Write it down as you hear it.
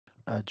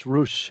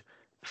Drush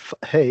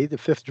Hey, the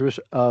fifth Drush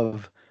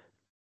of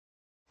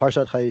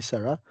Parshat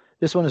Chayah.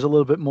 This one is a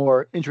little bit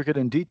more intricate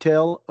in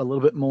detail, a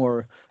little bit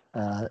more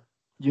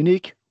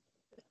unique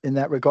in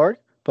that regard.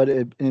 But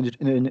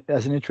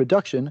as an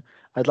introduction,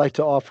 I'd like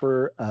to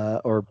offer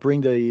or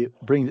bring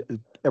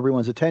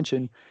everyone's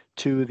attention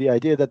to the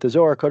idea that the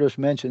Zohar Kodesh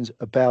mentions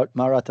about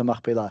Marat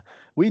HaMachpelah.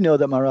 We know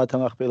that Marat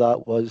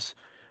HaMachpelah was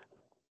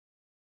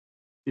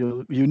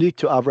unique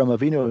to Avram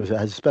Avinu. It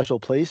has a special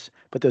place.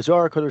 But the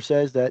Zohar Kodesh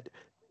says that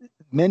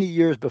many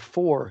years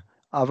before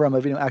Avram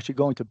Avinu actually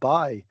going to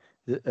buy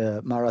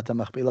Marat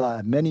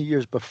HaMachpelah, many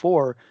years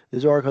before, the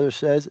Zohar Kodesh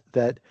says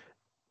that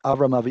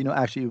Avram Avinu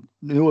actually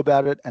knew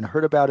about it and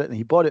heard about it, and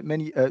he bought it.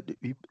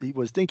 He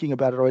was thinking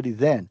about it already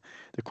then.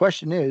 The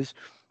question is,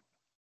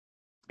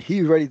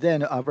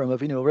 Avram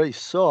Avinu already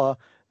saw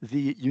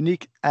the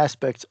unique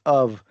aspects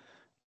of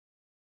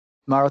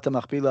Marat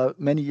HaMachpelah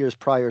many years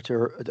prior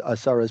to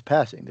Sarah's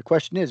passing. The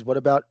question is, what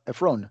about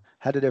Ephron?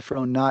 How did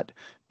Ephron not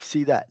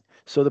see that?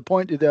 So the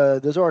point, the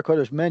Zohar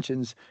Kodesh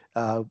mentions,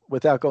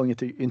 without going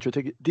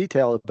into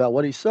detail about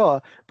what he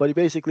saw, but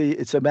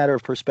it's a matter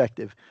of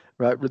perspective,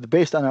 right?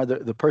 Based on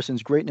the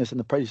person's greatness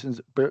and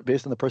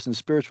based on the person's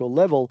spiritual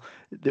level,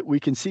 that we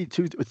can see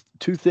two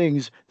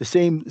things, the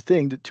same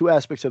thing, the two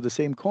aspects of the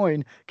same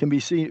coin can be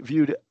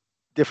viewed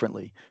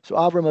differently. So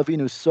Avram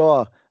Avinu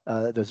saw.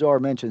 The Zohar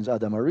mentions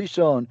Adam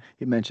Arishon.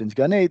 He mentions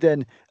Gan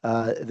Eden.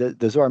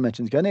 The Zohar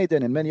mentions Gan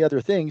Eden and many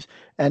other things.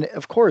 And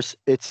of course,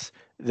 that's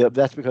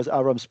because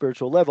Avram's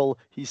spiritual level,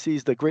 he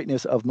sees the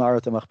greatness of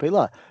Marat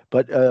HaMachpelah.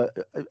 But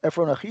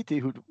Ephron Achiti,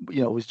 who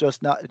was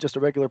just a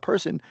regular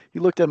person, he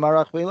looked at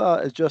Marat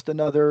HaMachpelah as just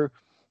another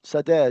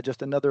sadeh,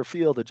 just another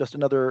field, just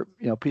another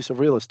piece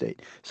of real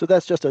estate. So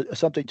that's just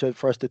something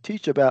for us to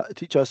teach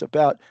us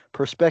about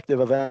perspective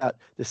about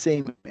the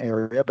same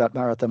area, about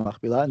Marat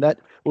HaMachpelah, and that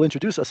will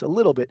introduce us a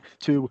little bit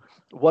to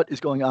what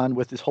is going on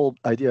with this whole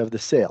idea of the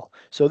sale.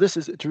 So this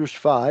is Drush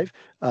 5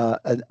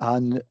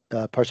 on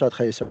Parshat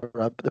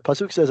Chayah. The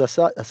pasuk says,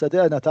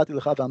 "Asadeh natati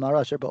lecha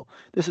v'amara asher bo."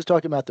 This is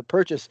talking about the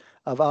purchase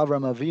of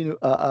Avram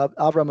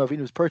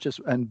Avinu's purchase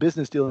and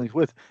business dealings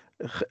with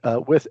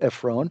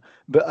Ephron,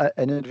 but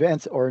in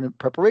advance or in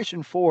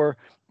preparation for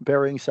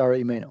burying Sarah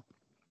Imenu.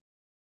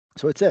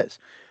 So it says,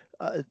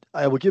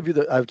 I've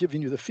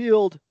given you the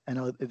field and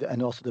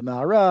also the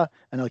Ma'ara,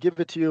 and I'll give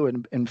it to you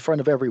in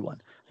front of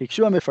everyone. How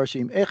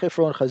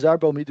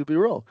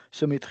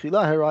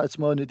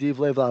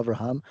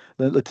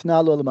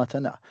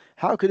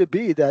could it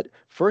be that,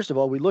 first of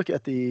all, we look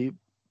at the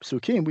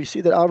Psukim, we see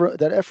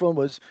that Ephron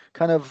was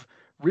kind of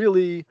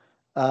really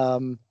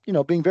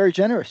being very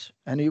generous,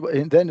 and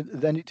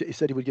then he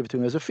said he would give it to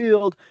him as a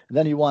field, and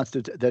then he wants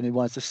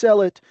to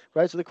sell it,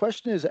 right? So the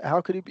question is,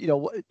 how could he,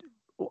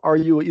 are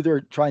you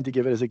either trying to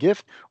give it as a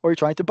gift or you're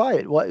trying to buy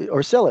it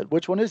or sell it?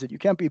 Which one is it? You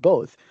can't be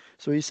both.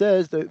 So he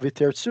says that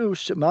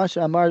v'tertzu ma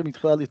she'amar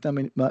mitchila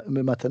litna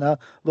matana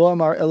lo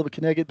amar el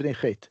b'keneged b'nei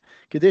chet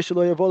kedei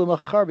shelo yavo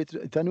lemachar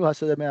v'tanu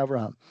hasadeh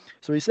me'Avraham.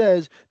 So he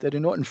says that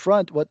in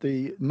front, what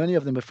many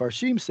of the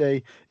Mefarshim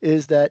say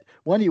is that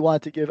when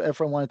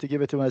Ephron wanted to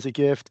give it to him as a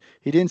gift,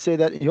 he didn't say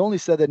that. He only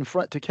said that in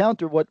front to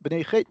counter what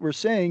b'nei chet were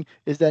saying,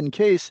 is that in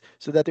case,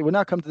 so that they would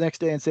not come the next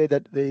day and say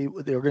that they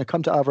were going to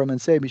come to Avram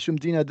and say mishum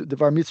dina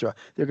devar mitzvah.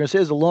 They're going to say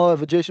as the law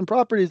of adjacent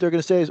properties. They're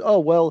going to say if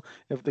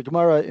the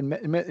Gemara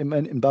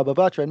in Baba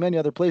Batra and many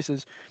other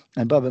places,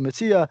 and Baba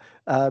Metzia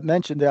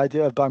mentioned the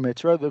idea of bar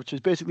mitzvah, which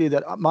is basically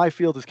that my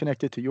field is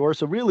connected to yours,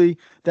 so really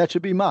that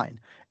should be mine.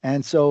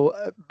 And so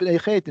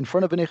B'nai Chet, in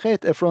front of B'nai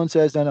Chet, Ephron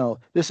says, no,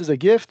 this is a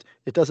gift.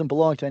 It doesn't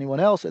belong to anyone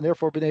else, and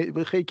therefore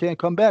B'nai Chet can't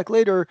come back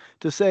later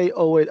to say,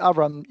 oh wait,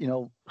 Avram,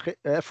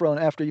 Ephron,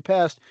 after he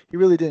passed, he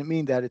really didn't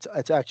mean that.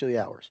 It's actually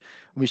ours.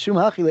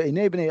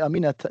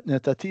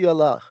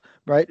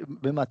 Right?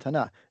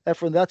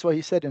 Ephron, that's why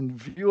he said, in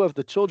view of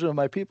the children of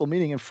my people,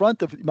 meaning in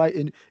front of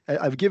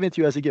I've given it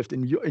to you as a gift.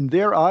 In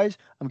their eyes,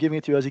 I'm giving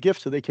it to you as a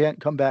gift, so they can't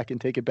come back and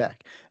take it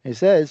back. And he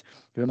says,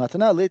 right? When the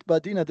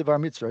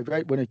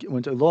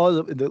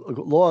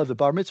law of the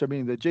bar mitzvah,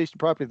 meaning the adjacent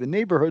property of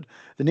the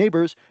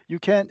neighbors, you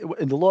can't,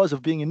 in the laws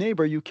of being a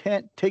neighbor, you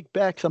can't take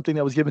back something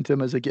that was given to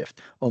him as a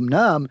gift. But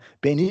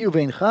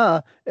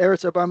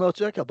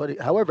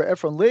however,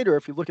 Ephron later,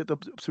 if you look at the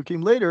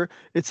psukim later,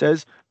 it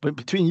says, but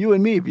between you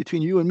and me,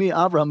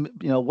 Avram,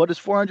 what is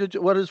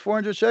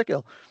 400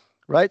 shekel,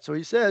 right? So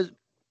he says,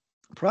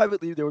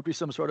 privately, there would be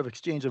some sort of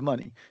exchange of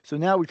money. So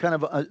now we kind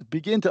of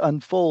begin to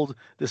unfold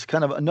this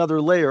kind of another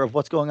layer of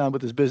what's going on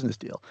with this business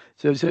deal.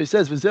 So he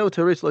says, Zera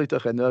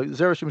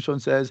Shimshon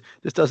says,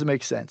 this doesn't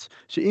make sense.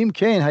 Right?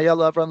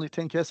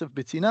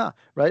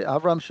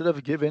 Avram should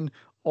have given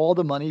all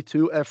the money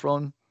to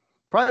Ephron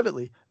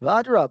privately.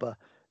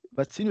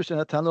 But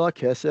שנתן לו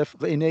הכסף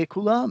לעיני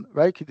כולם,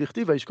 right? כי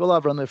דכתיב וישקול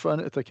אברהם לאפרון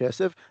את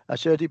הכסף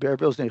אשר דיבר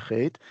באוזני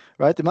חטא,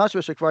 right?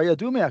 דמשמע שכבר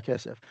ידעו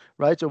מהכסף,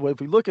 right? So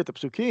if we look at the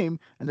psukim,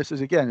 and this is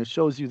again, it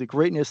shows you the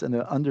greatness and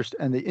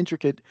the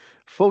intricate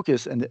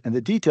focus and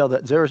the detail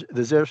that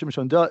the Zera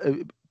Shimshon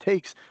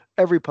takes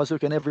every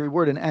pasuk and every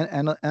word and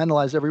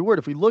analyze every word.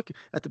 If we look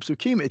at the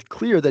psukim, it's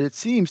clear that it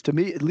seems to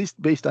me, at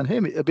least based on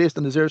him, based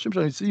on the Zera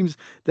Shimshon, it seems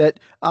that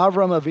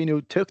Avram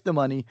Avinu took the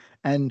money,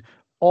 and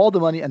all the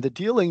money and the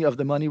dealing of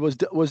the money was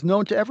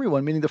known to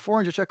everyone, meaning the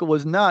 400 shekel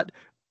was not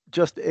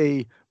just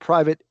a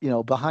private,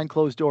 behind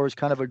closed doors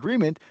kind of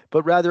agreement,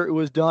 but rather it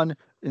was done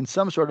in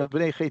some sort of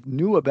Bnei Chet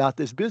knew about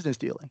this business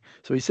dealing.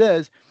 So he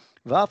says,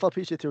 even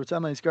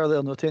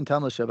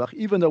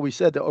though we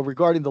said that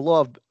regarding the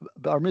law of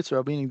Bar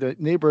Mitzvah, meaning the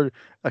neighbor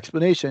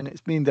explanation,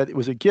 it's meaning that it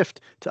was a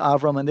gift to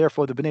Avram, and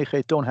therefore the Bnei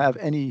Chet don't have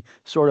any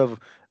sort of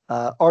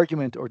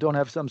argument or don't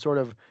have some sort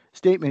of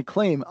statement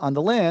claim on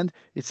the land.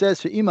 It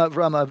says, if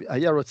Avram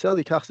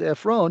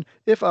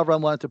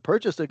wanted to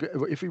purchase,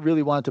 if he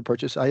really wanted to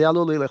purchase,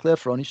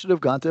 he should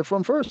have gone to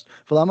Ephron first.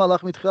 Then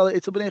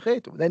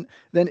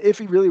if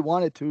he really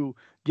wanted to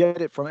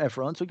get it from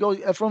Ephron, so go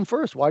Ephron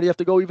first. Why do you have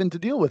to go even to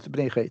deal with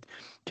Bnei Chet?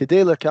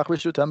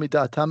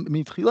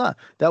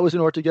 That was in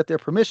order to get their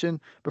permission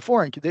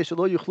beforehand.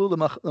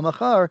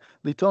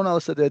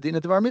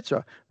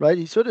 Right?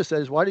 He sort of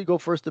says, why do you go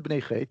first to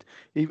Bnei Chet?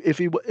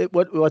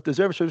 What the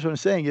Zera Shimshon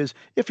is saying is,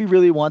 if you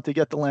really want to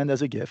get the land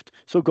as a gift,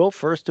 so go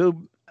first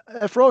to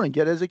Ephron and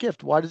get it as a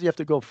gift. Why does he have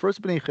to go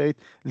first Bnei Chet,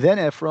 then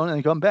Ephron,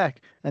 and come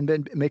back and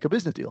then make a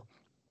business deal?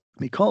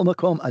 Right, so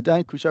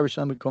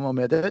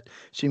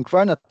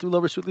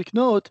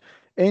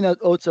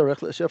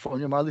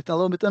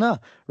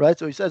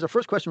he says our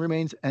first question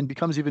remains and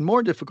becomes even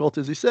more difficult,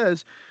 as he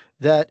says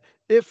that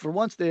if for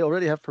once they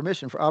already have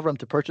permission for Avram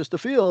to purchase the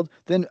field,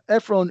 then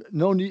Ephron,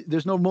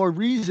 there's no more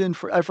reason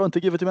for Ephron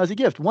to give it to him as a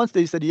gift. Once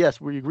they said, yes,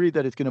 we agreed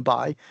that it's going to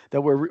buy,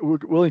 that we're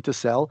willing to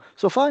sell,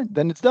 so fine,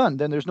 then it's done.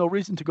 Then there's no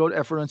reason to go to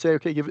Ephron and say,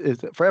 okay,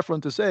 for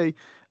Ephron to say,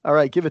 all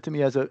right, give it to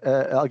me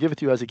I'll give it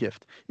to you as a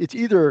gift. It's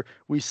either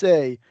we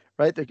say,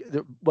 right,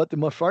 what the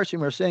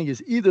Mefarshim are saying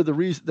is either the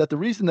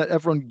reason that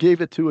Ephron gave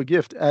it to a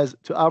gift as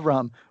to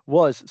Avram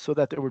was so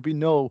that there would be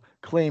no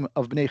claim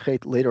of Bnei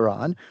Chet later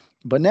on.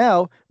 But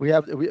now we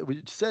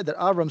said that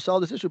Avram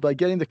solved this issue by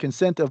getting the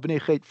consent of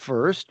Bnei Chet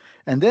first,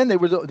 and then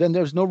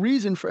there's no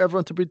reason for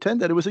everyone to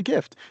pretend that it was a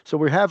gift. So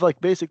we have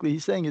basically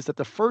he's saying is that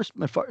the first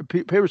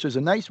Perush is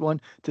a nice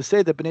one to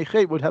say that Bnei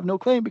Chet would have no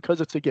claim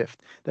because it's a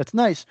gift. That's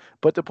nice,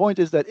 but the point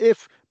is that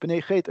if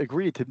Bnei Chet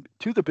agreed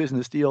to the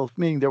business deal,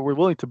 meaning that we're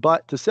willing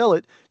to sell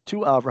it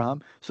to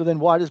Avraham, so then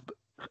why does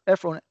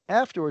Ephron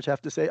afterwards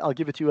have to say, I'll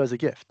give it to you as a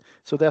gift?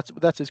 So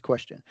that's his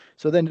question.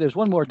 So then there's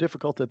one more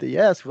difficult that he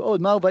asks,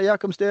 Mal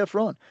Vayakum Ste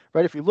Ephron,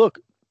 right? If you look,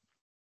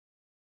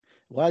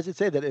 why does it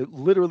say that it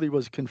literally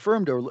was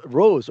confirmed or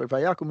rose, or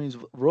Vayakum means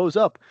rose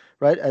up,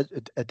 right?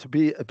 To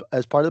be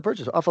as part of the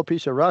purchase. Afal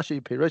Pisha Rashi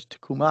Peresh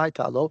Kumai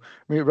Talo.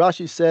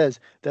 Rashi says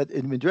that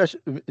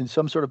in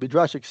some sort of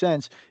midrashic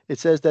sense, it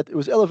says that it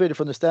was elevated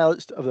from the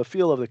status of the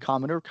feel of the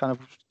commoner, kind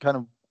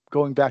of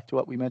going back to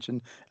what we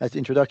mentioned as the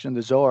introduction of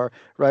the Zohar,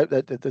 right?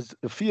 That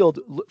the field,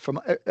 from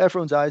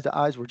Ephron's eyes, the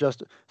eyes were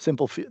just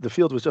simple. The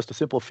field was just a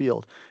simple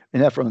field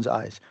in Ephron's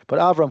eyes. But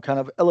Avram kind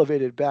of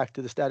elevated back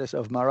to the status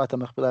of Marata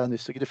Machpelah and the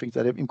significance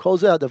that in Kol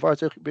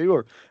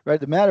Zeh,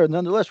 right? The matter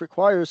nonetheless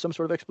requires some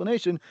sort of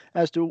explanation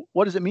as to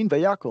what does it mean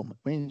Vayakum?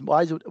 I mean,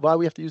 why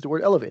we have to use the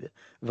word elevated?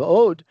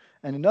 Va'od,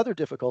 and another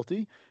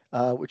difficulty,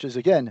 which is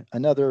again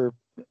another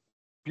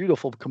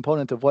beautiful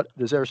component of what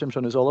the Zera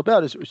Shimshon is all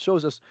about, is it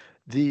shows us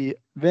the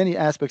many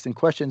aspects and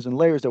questions and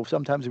layers that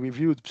sometimes we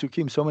view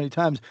psukim so many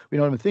times we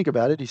don't even think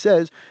about it. He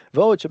says,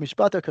 right? If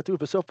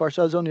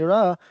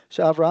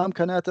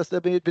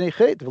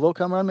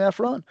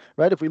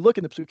we look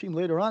in the psukim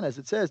later on, as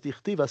it says,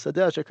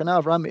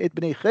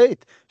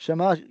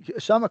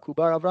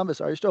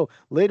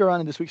 later on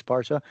in this week's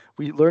parsha,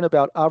 we learn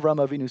about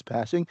Avram Avinu's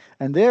passing,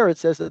 and there it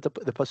says that the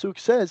pasuk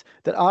says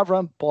that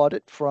Avram bought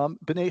it from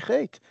Bnei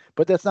Chet,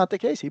 but that's not the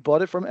case. He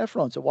bought it from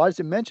Ephron. So why does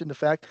it mention the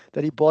fact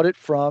that he bought it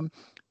from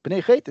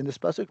Bnei Chet in this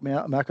pasuk?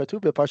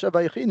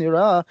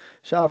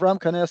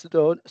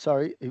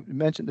 Sorry, he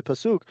mentioned the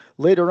pasuk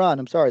later on.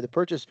 I'm sorry, the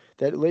purchase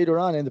that later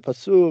on in the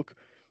pasuk,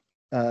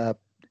 and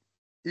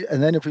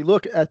then if we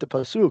look at the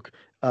pasuk,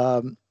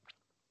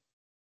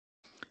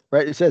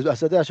 right, it says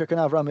that's in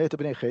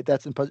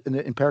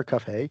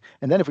Parakaf Hey,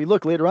 and then if we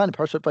look later on in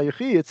Parshat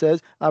Vayechi, it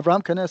says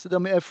Avram kanes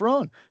adam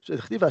Ephron. So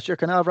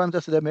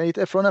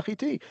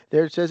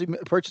there it says he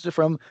purchased it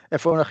from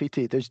Ephron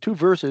Achiti. There's two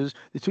verses,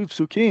 the two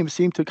psukim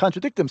seem to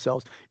contradict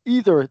themselves.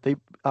 Either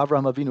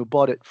Avram Avinu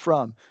bought it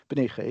from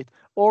Bnei Chet,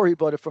 or he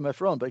bought it from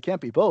Ephron, but it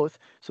can't be both.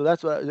 So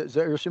that's why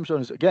Zera Shimshon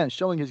is again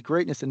showing his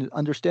greatness and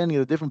understanding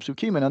of the different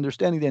psukim and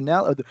understanding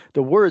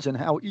the words and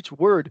how each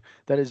word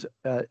that is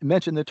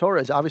mentioned in the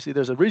Torah is obviously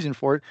there's a reason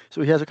for it.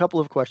 So he has a couple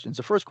of questions.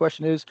 The first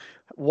question is,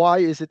 why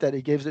is it that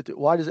he gives it?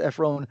 Why does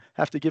Ephron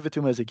have to give it to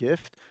him as a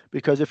gift?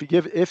 Because if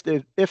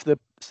the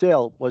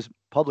sale was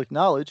public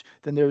knowledge,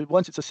 then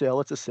once it's a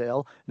sale, it's a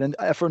sale. Then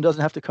Ephron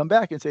doesn't have to come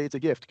back and say it's a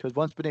gift, because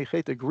once Bnei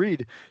Chet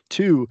agreed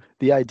to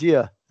the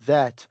idea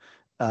that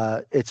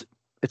they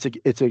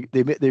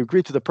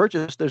agreed to the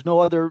purchase, there's no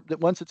other.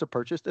 Once it's a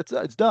purchase,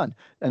 it's done.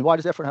 And why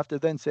does Ephron have to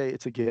then say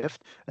it's a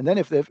gift? And then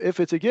if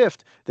it's a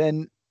gift,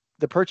 then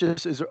the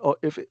purchase is,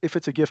 if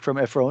it's a gift from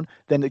Ephron,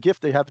 then the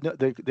gift the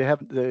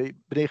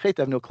Bnei Chet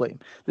have no claim.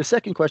 The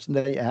second question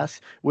that he asks,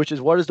 which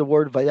is, what is the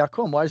word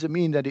vayakom? Why does it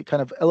mean that it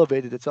kind of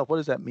elevated itself? What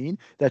does that mean?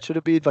 That should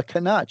it be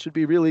vakana? It should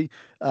be really,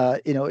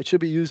 it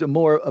should be used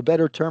a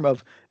better term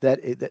of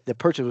that the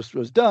purchase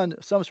was done,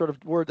 some sort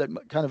of word that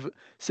kind of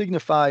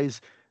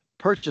signifies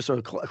purchase or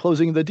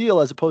closing the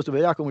deal, as opposed to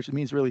vayakom, which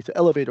means really to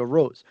elevate or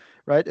rose,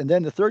 right? And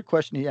then the third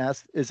question he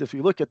asked is, if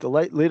you look at the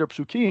later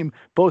psukim,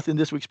 both in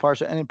this week's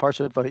parsha and in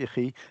Parshat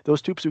Vayechi,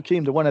 those two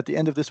psukim, the one at the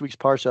end of this week's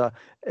parsha,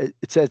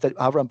 it says that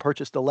Avram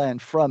purchased the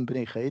land from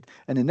Bnei Chet,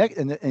 and in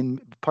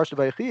Parshat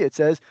Vayechi it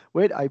says,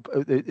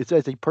 it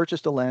says he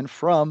purchased the land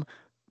from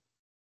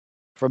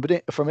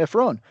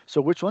Ephron. So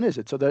which one is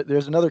it? So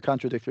there's another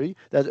contradiction.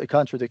 That's a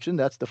contradiction.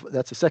 That's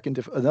the second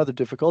another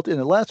difficulty. And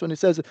the last one, it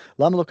says,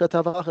 Lama lo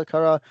katav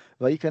kara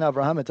vayikan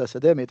Avraham et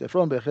hasadeh et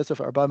Ephron bechesef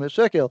 400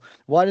 shekel.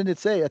 Why didn't it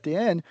say at the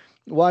end?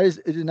 Why is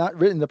it not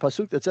written in the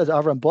pasuk that says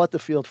Avram bought the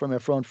field from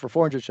Ephron for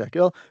 400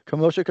 shekel?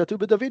 Kamoshe katuv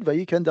b'David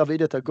vayikan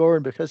David et Agor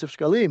bechesef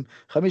shkalim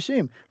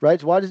 50.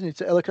 Right? Why doesn't it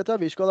say Ela katav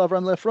yishkol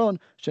Avram le'Ephron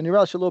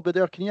sheniral shelo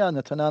b'der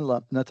kinyan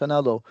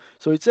natanalo?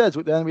 So it says.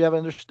 Then we have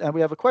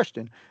a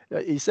question.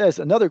 He says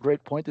another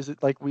great point is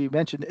that, like we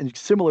mentioned, and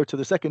similar to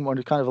the second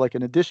one, kind of like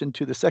an addition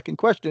to the second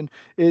question,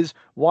 is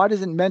why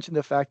doesn't it mention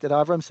the fact that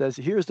Avram says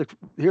here's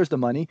the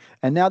money,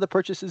 and now the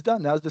purchase is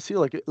done. Now it's the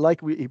seal.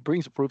 He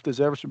brings a proof. The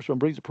Zera Shimshon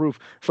brings a proof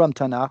from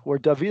Tanakh where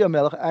David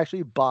HaMelech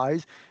actually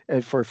buys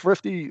for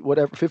 50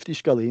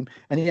 shkalim,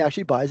 and he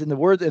actually buys. And the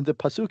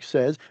pasuk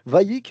says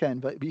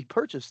vayiken, be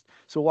purchased.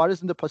 So why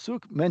doesn't the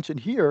pasuk mention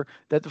here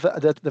that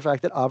the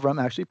fact that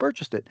Avram actually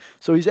purchased it?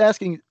 So he's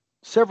asking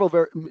several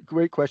very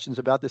great questions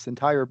about this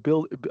entire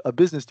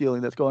business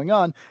dealing that's going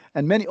on,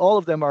 and all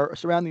of them are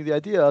surrounding the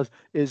idea of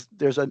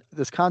there's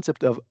this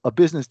concept of a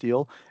business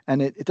deal,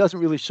 and it doesn't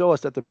really show us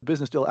that the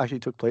business deal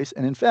actually took place.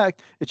 And in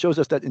fact, it shows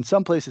us that in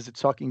some places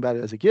it's talking about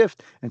it as a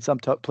gift, and some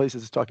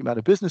places it's talking about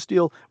a business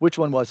deal. Which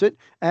one was it?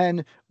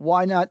 And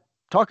why not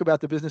talk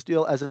about the business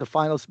deal as a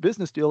final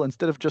business deal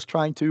instead of just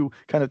trying to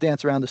kind of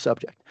dance around the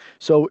subject?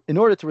 So in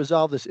order to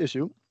resolve this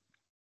issue,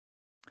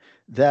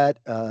 that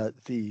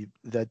the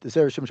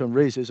Zera Shimshon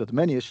raises, or the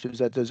many issues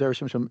that the Zera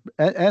Shimshon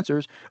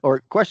answers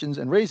or questions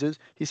and raises,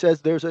 he says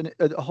there's a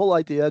whole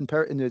idea,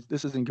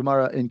 this is in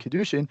Gemara in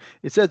Kedushin.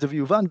 It says, "If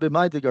Yuvan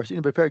b'may de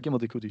Garsin b'per Gimel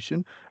de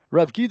Kedushin,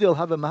 Rav Gidel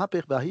have a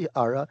mahapich b'hi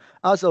ara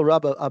azal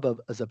Rabba Abba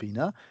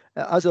Zabina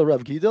azal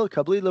Rav Gidel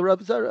kabli Rav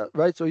Zera."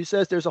 Right. So he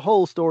says there's a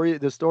whole story.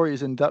 The story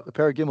is in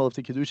Per Gimel of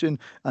the Kedushin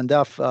and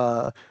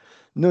Daf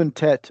Nun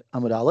Tet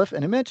Amud Aleph,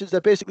 and it mentions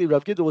that basically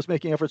Rav Gidel was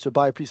making efforts to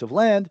buy a piece of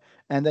land,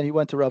 and then he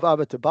went to Rav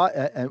Abba to buy,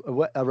 and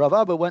Rav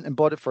Abba went and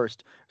bought it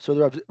first. So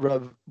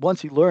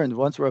once Rav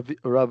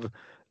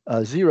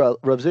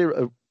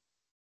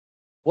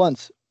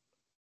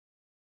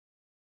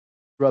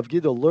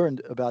Gidel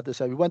learned about this,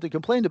 he went and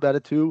complained about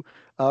it to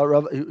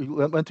Rav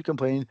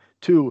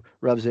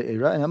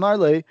Zera, and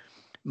Amarle,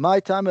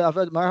 my time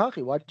avad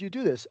marhachi. Why did you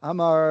do this?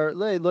 Amar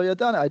le lo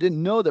yadana. I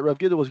didn't know that Rav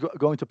Gidel was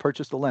going to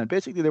purchase the land.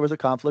 Basically, there was a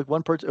conflict.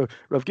 Rav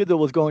Gidel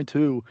was going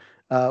to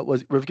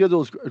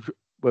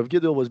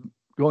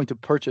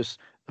purchase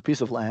a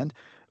piece of land.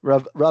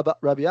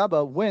 Rabbi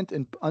Abba went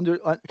and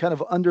kind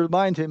of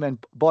undermined him and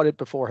bought it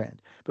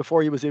beforehand,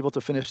 before he was able to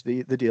finish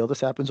the deal.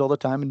 This happens all the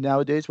time. And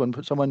nowadays, when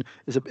someone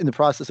is in the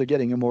process of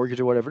getting a mortgage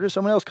or whatever it is,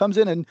 someone else comes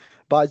in and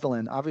buys the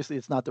land. Obviously,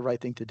 it's not the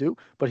right thing to do.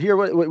 But here,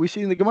 what we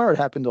see in the Gemara, it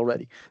happened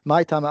already.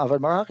 My time avad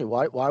marachi.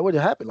 Why would it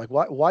happen? Like,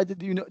 why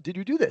did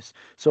you do this?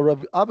 So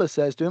Rabbi Abba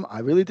says to him, I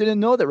really didn't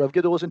know that Rav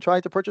Gidel wasn't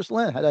trying to purchase the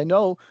land. Had I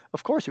known,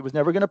 of course, he was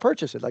never going to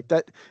purchase it. Like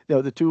that,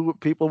 the two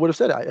people would have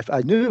said, if I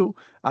knew,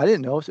 I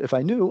didn't know. If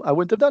I knew, I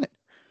wouldn't have done it.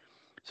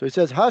 So he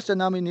says, let's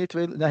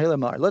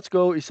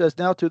go. He says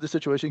now to the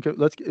situation.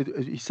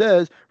 He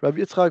says, Rabbi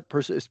Yitzchak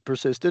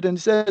persisted, and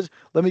he says,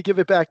 let me give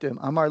it back to him.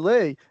 Amar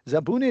le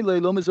zabuni le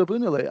lo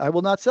mezabuni le. I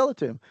will not sell it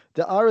to him.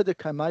 The ara de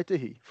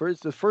kaimaitehi.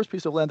 It's the first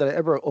piece of land that I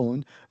ever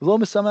owned. Lo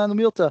mesaman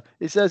milta.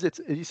 He says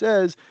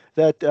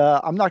that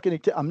I'm not going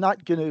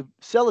to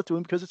sell it to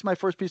him because it's my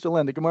first piece of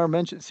land. The Gemara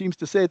seems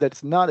to say that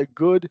it's not a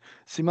good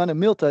simana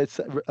milta. It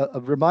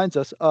reminds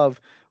us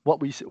of what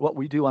we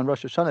do on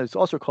Rosh Hashanah. It's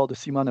also called the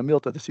simana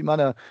milta, the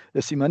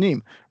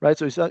simanim, right?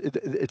 So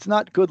it's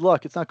not good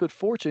luck, it's not good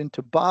fortune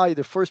to buy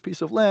the first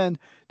piece of land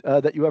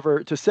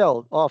to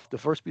sell off the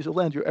first piece of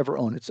land you ever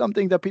own. It's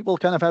something that people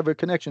kind of have a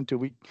connection to.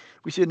 We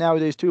see it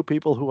nowadays too.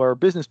 People who are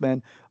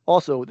businessmen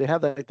also, they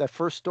have that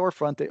first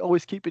storefront. They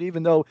always keep it,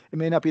 even though it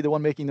may not be the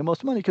one making the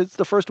most money, because it's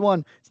the first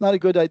one. It's not a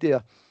good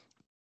idea.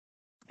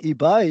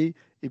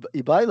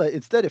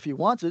 Instead, if he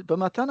wants it,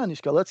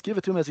 let's give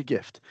it to him as a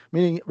gift.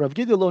 Meaning, Rav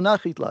Gidel lo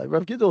nachitla.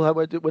 Rav Gidel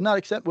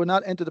would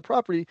not enter the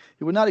property.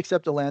 He would not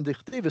accept the land.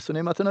 Rav Gidel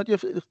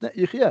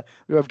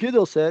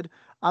said,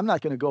 I'm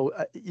not going to go.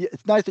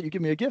 It's nice that you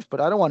give me a gift,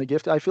 but I don't want a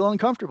gift. I feel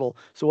uncomfortable.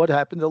 So what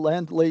happened? The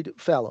land laid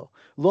fallow.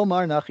 Lo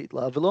mar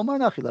nachitla, velo mar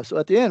nachila. So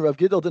at the end, Rav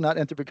Gidel did not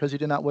enter because he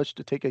did not wish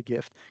to take a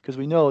gift, because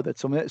we know that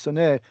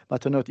soneh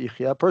matanot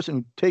yichya, a person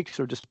who takes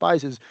or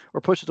despises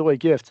or pushes away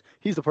gifts,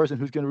 he's the person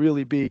who's going to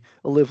really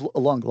live a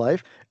long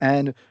life.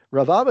 And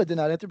Rav Abba did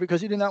not enter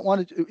because he did not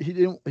want it. He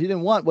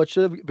didn't want what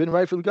should have been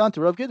rightfully gone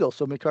to Rav Gidel.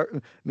 So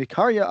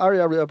Mikarya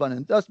Arya Rabban,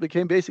 and thus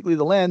became basically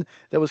the land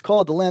that was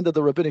called the land of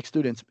the rabbinic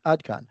students,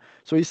 Adkan.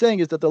 So he's saying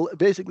is that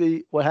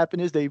basically what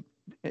happened is they,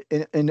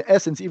 in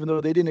essence, even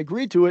though they didn't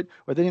agree to it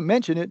or they didn't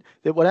mention it,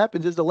 that what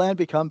happens is the land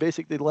become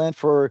basically the land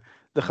for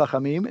the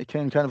Chachamim. It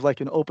became kind of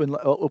like an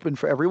open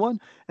for everyone,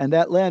 and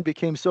that land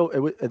became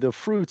the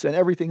fruits and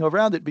everything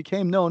around it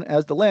became known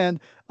as the land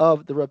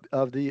of the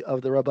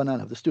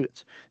Rabbanan, of the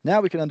students.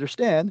 Now we can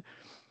understand,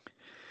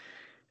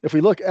 if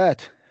we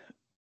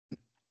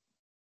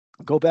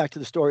go back to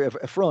the story of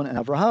Ephron and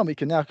Avraham, we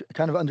can now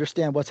kind of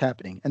understand what's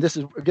happening. And this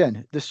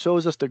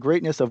shows us the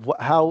greatness of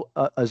how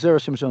Zera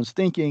Shimshon's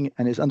thinking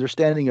and his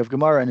understanding of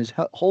Gemara and his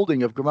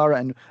holding of Gemara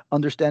and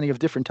understanding of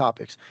different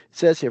topics. It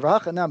says here,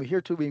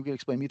 here too we can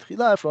explain. When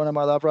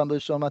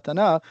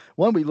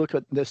we look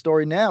at the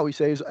story now, we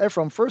say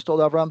Ephron first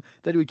told Avram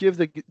that he would give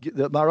the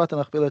Marat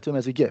HaMachpelah to him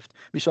as a gift.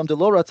 He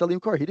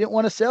didn't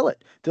want to sell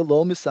it.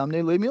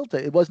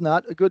 It was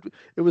not good.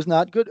 It was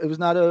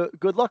not a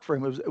good luck for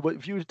him. It was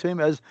viewed to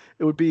him as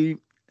it would be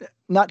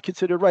not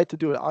considered right to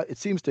do it. It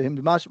seems to him,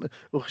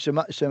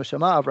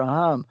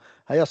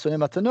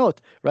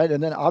 right?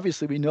 And then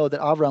obviously we know that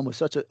Avraham was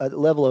such a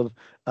level of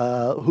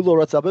hulo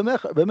ratzah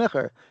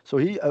b'mecher. So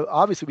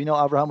obviously we know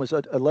Avraham was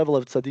at a level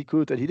of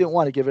tzadikut that he didn't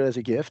want to give it as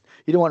a gift.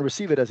 He didn't want to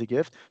receive it as a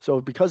gift.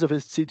 So because of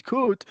his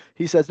tzidkut,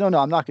 he says, no,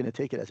 I'm not going to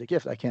take it as a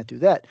gift. I can't do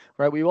that,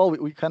 right? We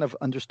kind of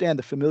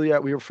understand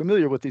we are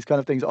familiar with these kind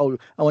of things. Oh,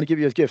 I want to give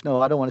you a gift.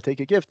 No, I don't want to take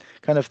a gift,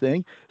 kind of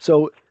thing.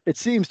 So it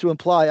seems to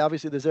imply,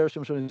 obviously, the Zera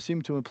Shimshon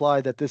seemed to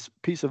imply that this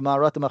piece of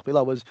Ma'arat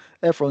HaMachpelah was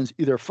Ephron's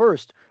either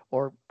first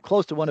or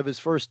close to one of his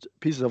first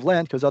pieces of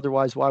land, because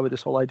otherwise, why would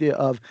this whole idea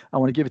of I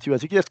want to give it to you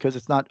as a gift, because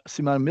it's not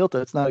Siman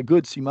Milta, it's not a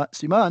good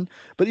Siman.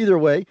 But either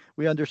way,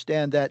 we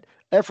understand that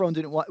Ephron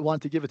didn't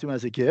want to give it to him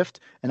as a gift,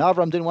 and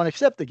Avram didn't want to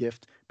accept the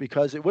gift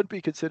because it wouldn't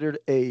be considered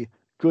a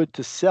good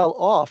to sell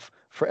off.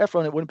 For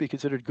Ephron, it wouldn't be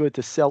considered good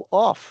to sell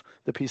off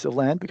the piece of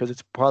land because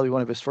it's probably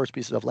one of his first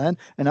pieces of land.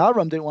 And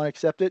Avram didn't want to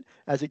accept it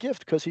as a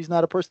gift because he's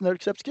not a person that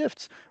accepts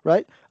gifts,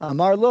 right?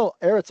 Amar lo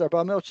eretz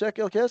 400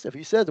 shekel kesef.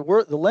 He said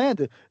the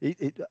land.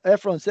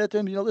 Ephron said to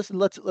him, listen,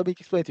 let me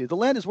explain to you. The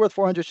land is worth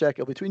 400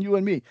 shekel between you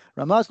and me.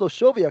 Ramaz lo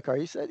shovi akar.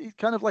 He said, he's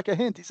kind of like a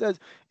hint. He says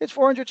it's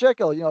 400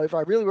 shekel. If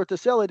I really were to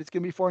sell it, it's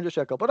going to be 400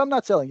 shekel. But I'm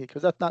not selling it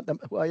because that's not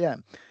who I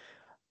am.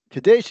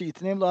 Kadeshi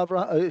lo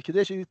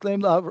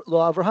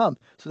Avraham.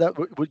 So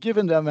that would give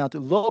him the amount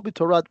of lo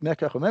b'torat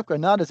mekach,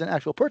 not as an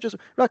actual purchase.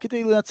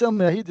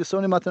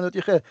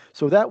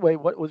 So that way,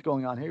 what was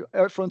going on here?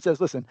 Ephron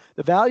says, listen,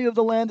 the value of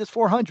the land is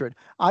 400.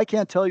 I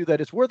can't tell you that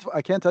it's worth.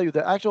 I can't tell you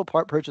the actual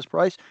purchase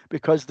price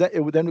because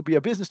it would be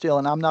a business deal,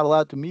 and I'm not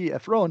allowed to.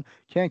 Ephron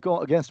can't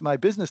go against my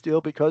business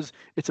deal because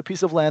it's a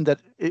piece of land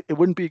that it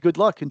wouldn't be good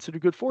luck,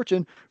 considered good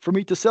fortune for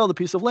me to sell the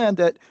piece of land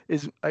that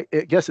is, I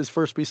guess, his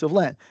first piece of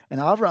land.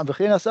 And Avraham.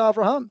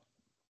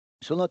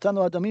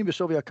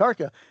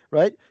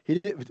 Right? He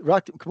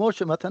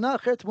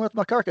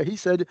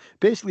said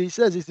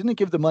he didn't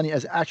give the money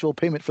as actual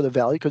payment for the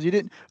value because he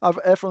didn't.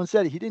 Ephron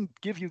said he didn't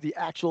give you the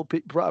actual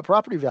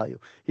property value.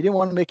 He didn't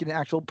want to make it an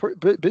actual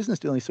business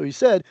deal. So he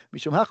said, and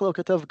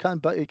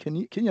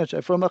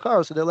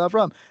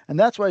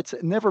that's why it's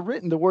never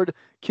written the word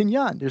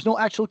kinyan. There's no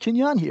actual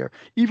kinyan here,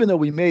 even though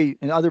we may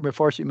in other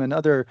mefarshim and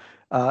other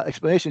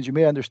explanations you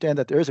may understand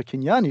that there is a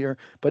kinyan here,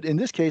 but in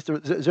this case,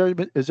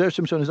 Zera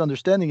Shimshon is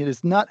understanding it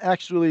is not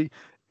actually.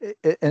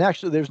 And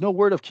actually, there's no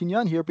word of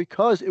kinyan here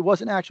because it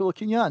wasn't actual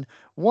kinyan.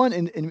 When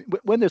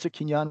there's a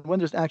kinyan, when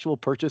there's an actual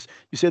purchase,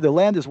 you say the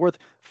land is worth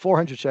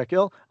 400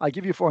 shekel. I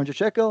give you 400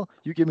 shekel.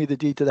 You give me the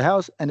deed to the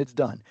house, and it's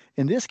done.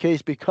 In this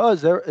case,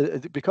 because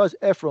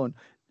Ephron,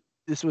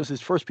 this was his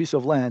first piece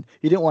of land,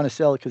 he didn't want to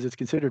sell it because it's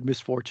considered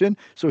misfortune.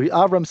 So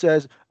Avram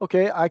says,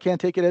 okay, I can't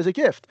take it as a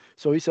gift.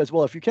 So he says,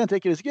 well, if you can't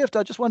take it as a gift,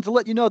 I just wanted to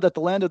let you know that the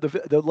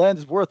land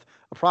is worth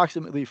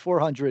approximately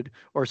 400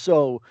 or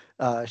so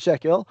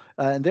shekel,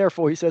 and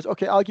therefore he says,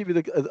 okay, I'll give you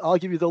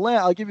the land,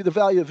 I'll give you the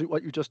value of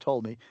what you just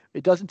told me.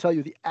 It doesn't tell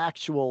you the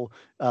actual.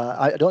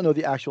 I don't know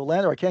the actual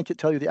land, or I can't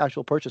tell you the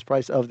actual purchase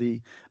price of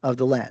the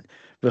land,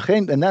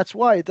 and that's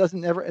why it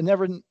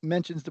never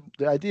mentions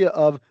the idea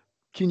of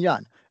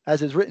kinyan,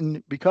 as is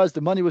written, because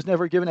the money was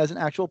never given as an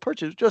actual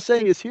purchase. Just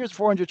saying is, here's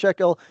 400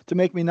 shekel to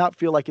make me not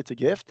feel like it's a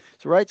gift.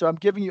 So, right? So I'm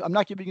not giving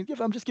you a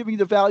gift. I'm just giving you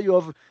the value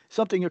of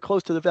something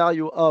close to the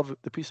value of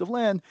the piece of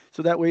land.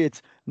 So that way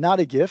it's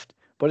not a gift,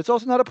 but it's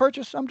also not a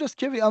purchase. I'm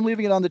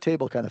leaving it on the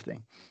table kind of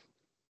thing.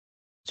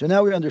 So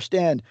now we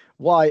understand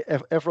why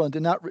Ephron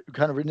did not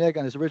kind of renege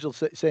on his original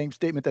saying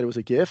statement that it was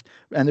a gift,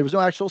 and there was no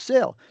actual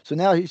sale. So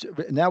now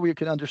we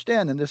can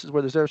understand, and this is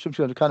where the Zera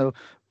Shimshon kind of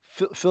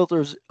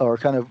filters or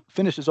kind of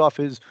finishes off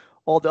his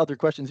all the other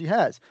questions he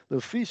has. Now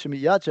that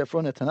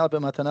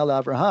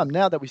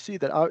we see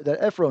that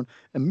Ephron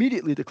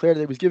immediately declared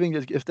that he was giving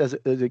his gift as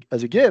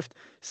a gift,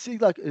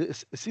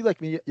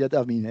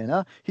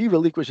 he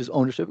relinquished his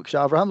ownership. When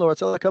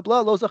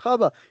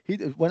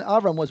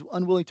Avram was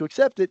unwilling to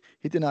accept it,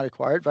 he did not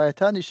acquire it.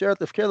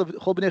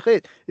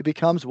 It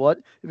becomes what?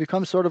 It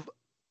becomes sort of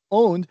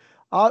owned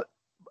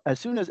as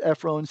soon as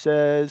Ephron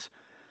said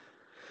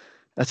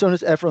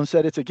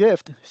it's a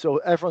gift, so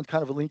Ephron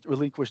kind of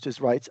relinquished his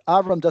rights.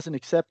 Avram doesn't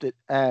accept it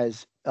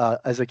as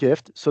a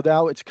gift, so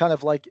now it's kind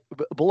of like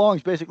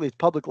belongs basically it's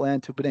public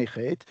land to Bnei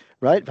Chet,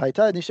 right?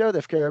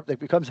 It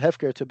becomes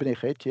hefker to Bnei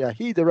Chet.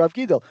 The Rav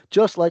Gidel,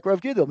 just like Rav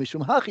Gidel.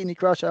 Mishum hachi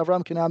nikrash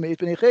Avram kinam eit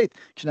Bnei Chet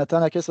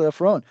kishnatan hakesel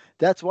Ephron.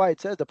 That's why it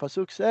says the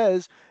pasuk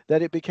says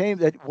that it became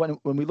that when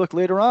we look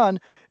later on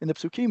in the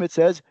psukim it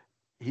says.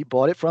 He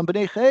bought it from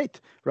Bnei Chet,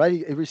 right?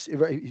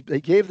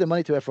 He gave the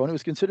money to Ephron. It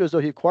was considered as though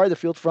he acquired the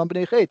field from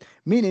Bnei Chet,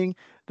 meaning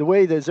the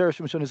way the Zera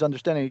Shimshon is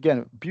understanding,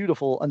 again,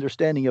 beautiful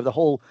understanding of the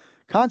whole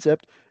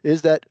concept,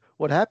 is that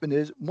what happened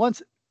is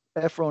once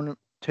Ephron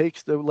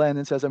takes the land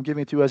and says, I'm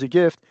giving it to you as a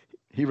gift,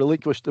 he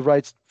relinquished the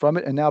rights from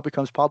it and now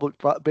becomes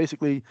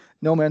basically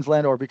no man's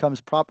land or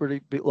becomes property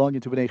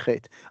belonging to Bnei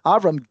Chet.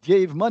 Avram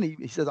gave money.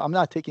 He says, I'm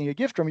not taking a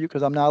gift from you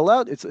because I'm not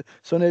allowed. It's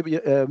sonei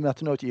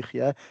matanot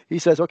yichya. He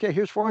says, okay,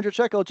 here's 400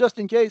 shekel just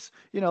in case,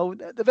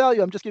 the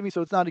value I'm just giving,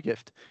 so it's not a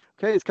gift.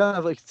 Okay, it's kind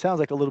of like, it sounds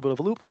like a little bit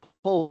of a loophole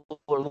or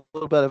a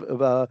little bit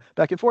of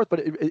back and forth, but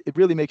it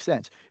really makes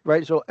sense,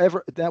 right? So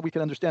now we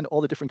can understand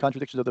all the different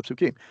contradictions of the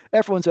psukim.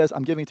 Everyone says,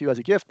 I'm giving it to you as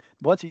a gift.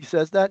 Once he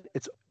says that,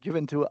 it's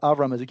given to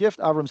Avram as a gift.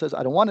 Avram says,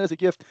 I don't want it as a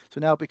gift, so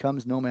now it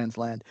becomes no man's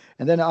land.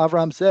 And then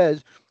Avram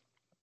says,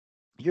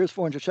 here's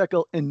 400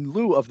 shekel in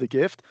lieu of the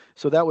gift,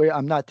 so that way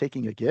I'm not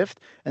taking a gift.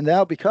 And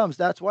now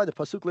that's why the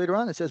pasuk later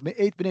on it says,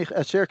 he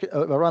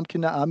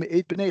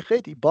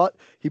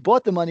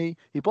bought the money,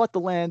 he bought the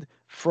land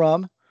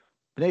from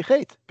Bnei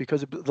Chet,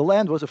 because the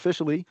land was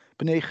officially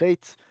Bnei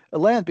Chet's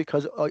land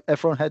because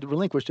Ephron had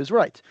relinquished his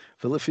rights.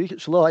 And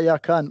since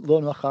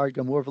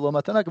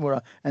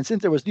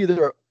there was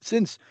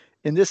since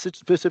in this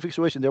specific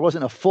situation there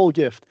wasn't a full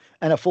gift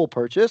and a full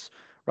purchase,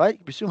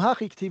 right? Now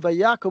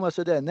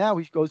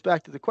he goes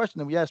back to the question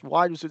that we asked,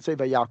 why does it say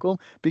Vayakum?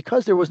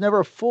 Because there was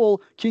never a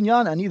full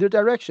kinyan on either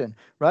direction,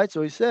 right?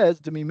 So he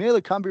says, for a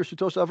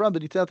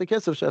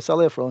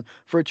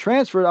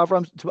transfer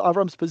to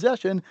Avram's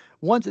possession,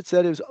 once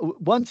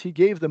he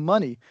gave the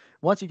money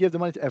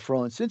to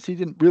Ephron, since he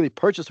didn't really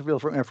purchase the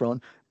field from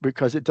Ephron,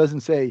 because it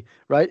doesn't say,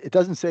 right? It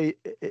doesn't say,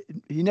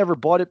 he never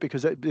bought it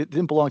because it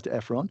didn't belong to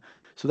Ephron.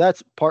 So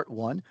that's part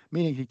one,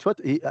 meaning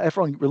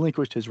Ephron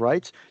relinquished his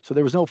rights, so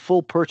there was no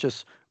full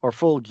purchase or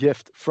full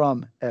gift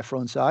from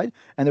Ephron's side,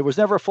 and there was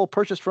never a full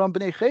purchase from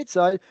Bnei Chet's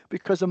side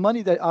because the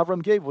money that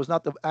Avram gave was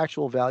not the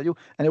actual value,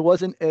 and it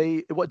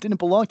didn't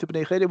belong to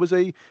Bnei Chet.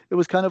 It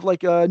was kind of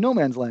like no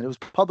man's land. It was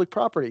public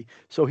property,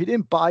 so he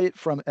didn't buy it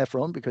from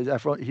Ephron because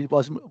he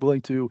wasn't willing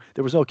to.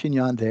 There was no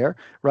kinyan there,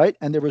 right?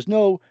 And there was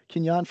no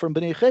kinyan from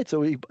Bnei Chet,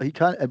 so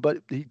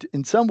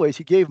in some ways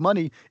he gave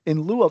money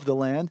in lieu of the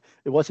land.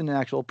 It wasn't an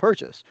actual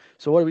purchase.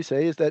 So what do we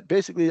say is that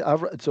basically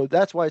so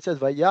that's why it says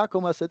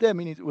Vayakom Asadeh,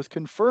 meaning it was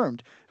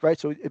confirmed. Right,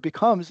 so it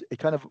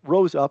kind of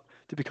rose up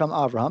to become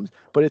Avram's,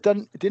 but it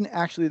didn't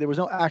actually. There was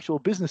no actual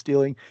business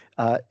dealing,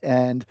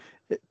 and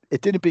it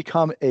didn't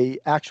become a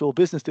actual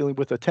business dealing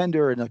with a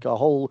tender and like a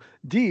whole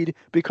deed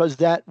because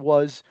it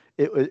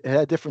had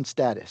a different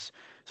status.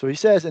 So he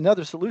says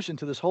another solution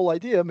to this whole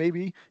idea.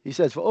 Maybe he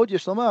says, right?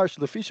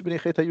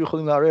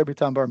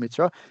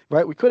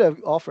 We could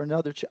have offered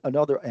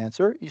another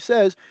answer. He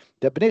says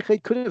that Bnei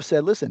Chet could have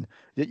said, listen,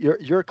 that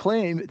your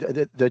claim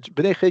that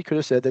Bnei Chet could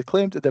have said that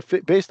claimed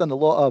that based on the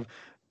law of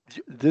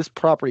this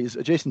property is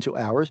adjacent to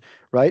ours,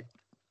 right?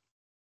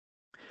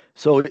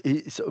 So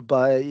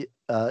by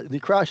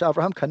Nikrash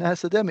Avraham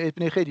Kanahasadem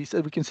Bnei Chet, he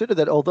said we consider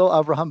that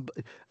Avraham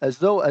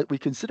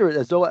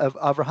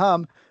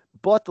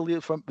bought the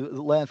land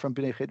from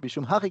Bnei Chet.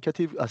 Bishum Hachi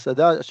Kativ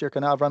Asada Asher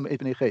Kana Avram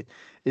Bnei Chet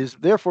is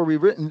therefore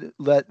rewritten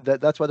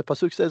that's why the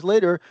pasuk says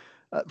later.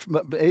 It's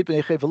not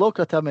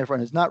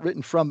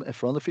written from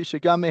Ephron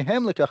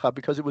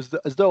because it was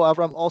as though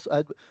Avram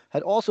also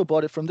had also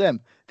bought it from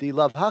them. The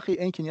lav hachi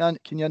en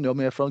kinyan no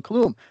me'Ephron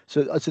klum.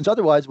 So since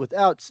otherwise,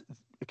 without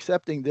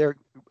accepting their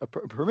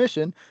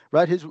permission,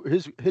 right, his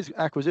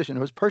acquisition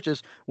or his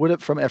purchase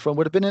from Ephron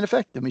would have been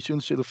ineffective.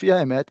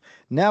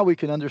 Now we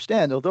can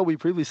understand, although we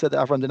previously said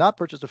that Avram did not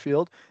purchase the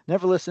field,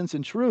 nevertheless, since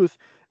in truth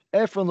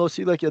Ephron lo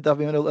silak yadav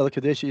mimenu el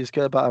kadeshi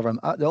yizkeh ba'Avram.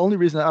 The only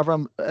reason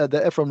that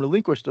Ephron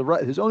relinquished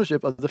his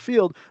ownership of the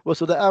field was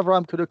so that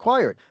Avram could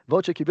acquire it.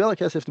 Voche kibel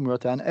kesef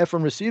t'muratan.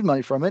 Ephron received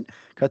money from it.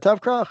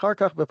 Katav kra achar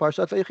kach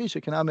beParshat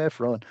vayichisha kenam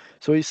Ephron.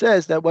 So he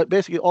says that what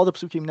basically all the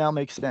psukim now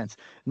makes sense.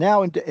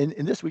 Now in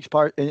this week's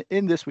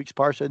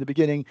parsha, in the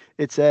beginning,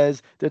 it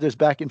says that there's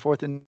back and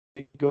forth in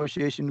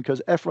negotiation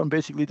because Ephron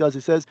basically does.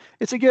 It says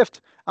it's a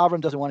gift.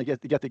 Avram doesn't want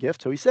to get the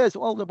gift, so he says,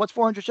 "Well, what's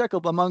 400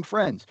 shekel among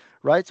friends,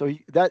 right?" So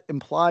that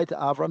implied to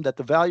Avram that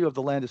the value of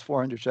the land is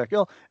 400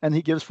 shekel, and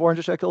he gives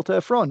 400 shekel to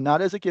Ephron,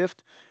 not as a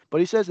gift, but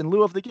he says in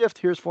lieu of the gift,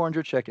 here's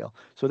 400 shekel.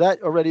 So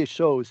that already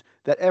shows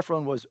that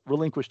Ephron was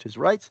relinquished his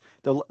rights.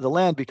 The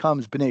land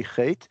becomes bnei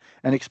chet,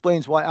 and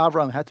explains why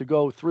Avram had to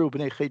go through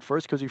bnei chet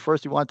first, because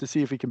he wanted to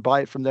see if he can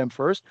buy it from them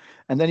first,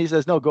 and then he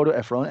says, "No, go to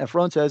Ephron."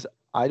 Ephron says,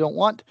 "I don't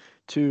want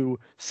to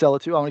sell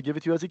it to you. I want to give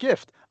it to you as a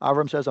gift."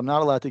 Avram says, "I'm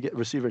not allowed to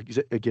receive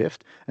a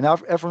gift." And now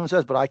Ephron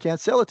says, "But I can't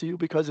sell it to you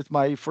because it's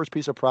my first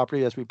piece of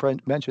property," as we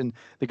mentioned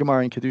the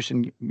Gemara in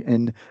Kedushin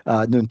in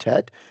Nun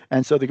Tet.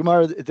 And so the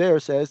Gemara there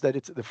says that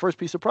it's the first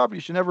piece of property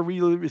you should never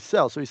really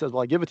sell. So he says,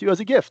 "Well, I give it to you as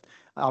a gift."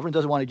 Avram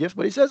doesn't want a gift,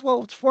 but he says,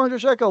 "Well, it's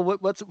 400 shekel.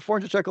 What's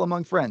 400 shekel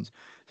among friends?"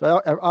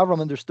 So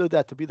Avram understood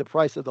that to be the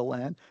price of the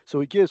land. So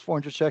he gives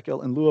 400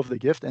 shekel in lieu of the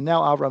gift. And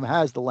now Avram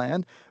has the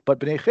land. But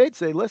Bnei Chet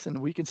say,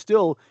 "Listen, we can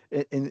still,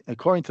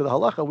 according to the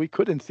halacha, we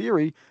could in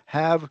theory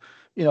have,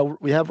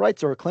 we have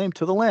rights or a claim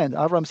to the land."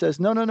 Avram says,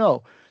 "No, no,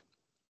 no.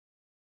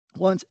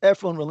 Once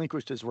Ephron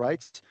relinquished his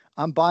rights,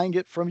 I'm buying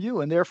it from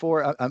you, and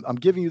therefore I'm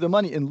giving you the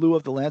money in lieu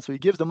of the land." So he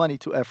gives the money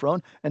to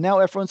Ephron, and now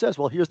Ephron says,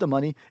 "Well, here's the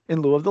money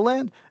in lieu of the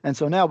land." And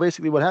so now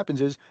basically what happens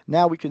is,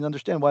 now we can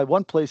understand why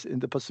one place in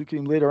the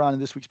Pasukim later on in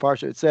this week's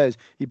Parsha, it says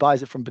he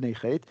buys it from Bnei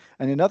Chet,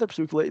 and in another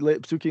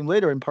Pasukim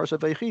later in Parshat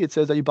Vayechi, it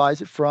says that he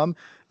buys it from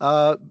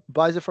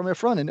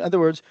Ephron. In other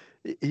words,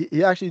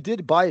 he actually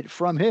did buy it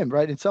from him,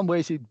 right? In some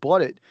ways he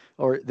bought it,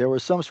 or there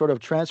was some sort of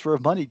transfer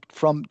of money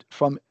from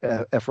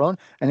Ephron,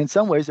 and in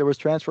some ways there was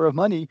transfer of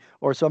money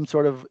or some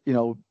sort of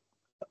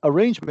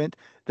arrangement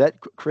that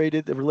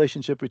created the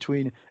relationship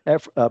between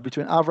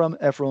Avram,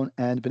 Ephron,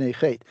 and Bnei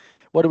Chet.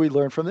 What do we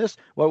learn from this?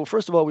 Well,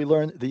 first of all, we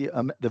learn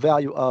the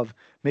value of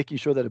making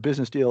sure that a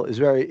business deal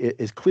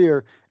is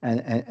clear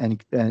and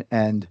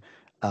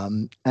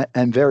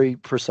very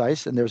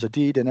precise, and there's a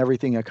deed and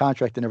everything, a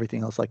contract and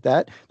everything else like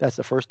that. That's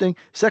the first thing.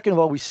 Second of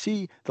all, we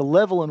see the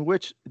level in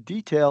which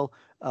detail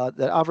that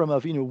Avram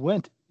Avinu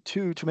went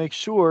to make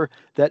sure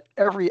that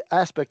every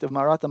aspect of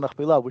Marat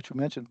HaMachpelah, which we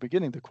mentioned at the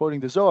beginning,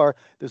 quoting the Zohar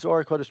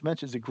Kodesh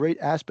mentions the great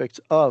aspects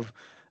of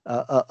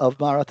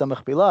Marat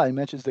HaMachpelah. He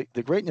mentions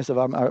the greatness of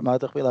Marat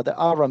HaMachpelah that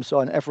Avram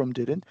saw and Ephraim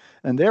didn't,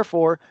 and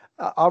therefore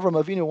Avram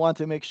Avinu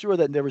wanted to make sure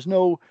that there was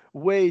no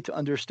way to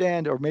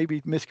understand or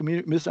maybe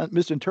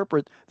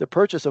misinterpret the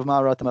purchase of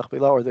Marat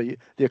HaMachpelah or the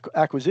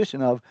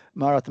acquisition of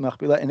Marat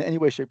HaMachpelah in any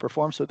way, shape, or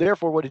form. So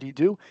therefore, what did he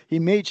do? He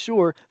made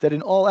sure that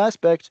in all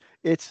aspects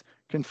it's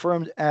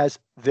confirmed as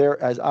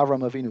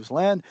Avram Avinu's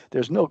land.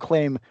 There's no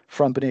claim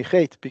from Bnei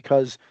Chet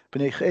because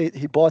Bnei Chet,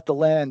 he bought the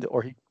land,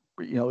 or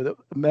the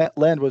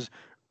land was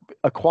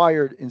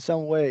acquired in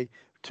some way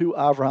to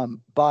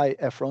Avram by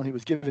Ephron. He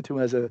was given to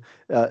him as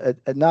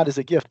not as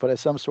a gift, but as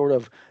some sort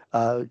of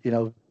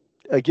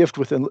a gift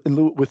with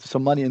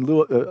some money in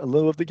lieu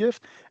of the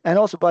gift, and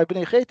also by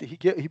Bnei Chet,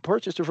 he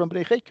purchased it from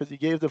Bnei Chet because he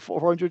gave the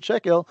 400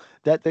 shekel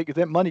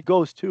that money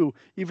goes to,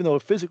 even though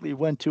it physically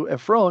went to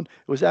Ephron,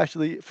 it was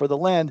actually for the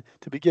land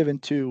to be given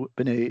to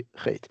Bnei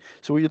Chet.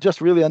 So we just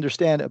really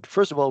understand.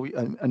 First of all,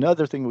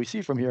 another thing we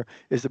see from here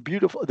is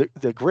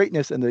the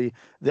greatness and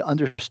the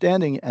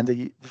understanding and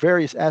the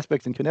various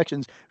aspects and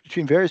connections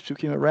between various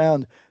psukim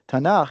around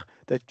Tanakh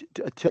that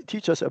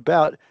teach us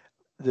about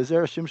the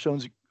Zera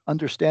Shimshon's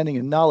understanding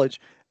and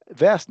knowledge,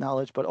 vast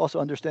knowledge, but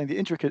also understanding the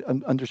intricate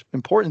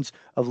importance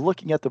of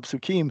looking at the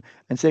psukim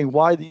and saying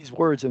why these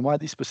words and why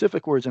these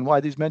specific words and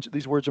why these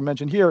words are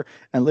mentioned here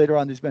and later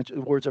on these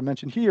words are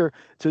mentioned here,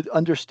 to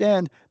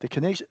understand the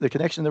connection,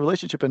 the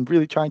relationship, and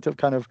really trying to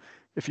kind of,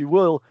 if you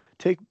will,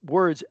 take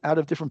words out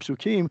of different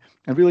psukim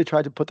and really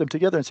try to put them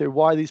together and say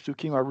why these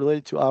psukim are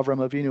related to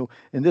Avram Avinu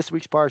in this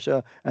week's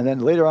parsha, and then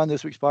later on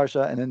this week's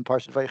parsha, and then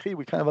Parshat Vayechi.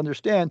 We kind of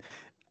understand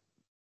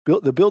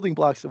the building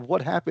blocks of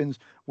what happens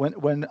when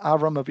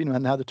Avram Avinu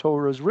and how the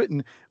Torah is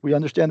written. We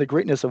understand the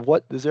greatness of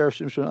what the Zera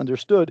Shimshon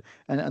understood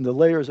and the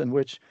layers in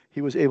which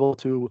he was able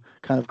to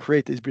kind of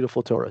create these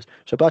beautiful Torahs.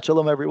 Shabbat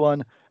Shalom,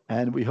 everyone,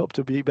 and we hope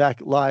to be back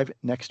live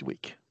next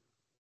week.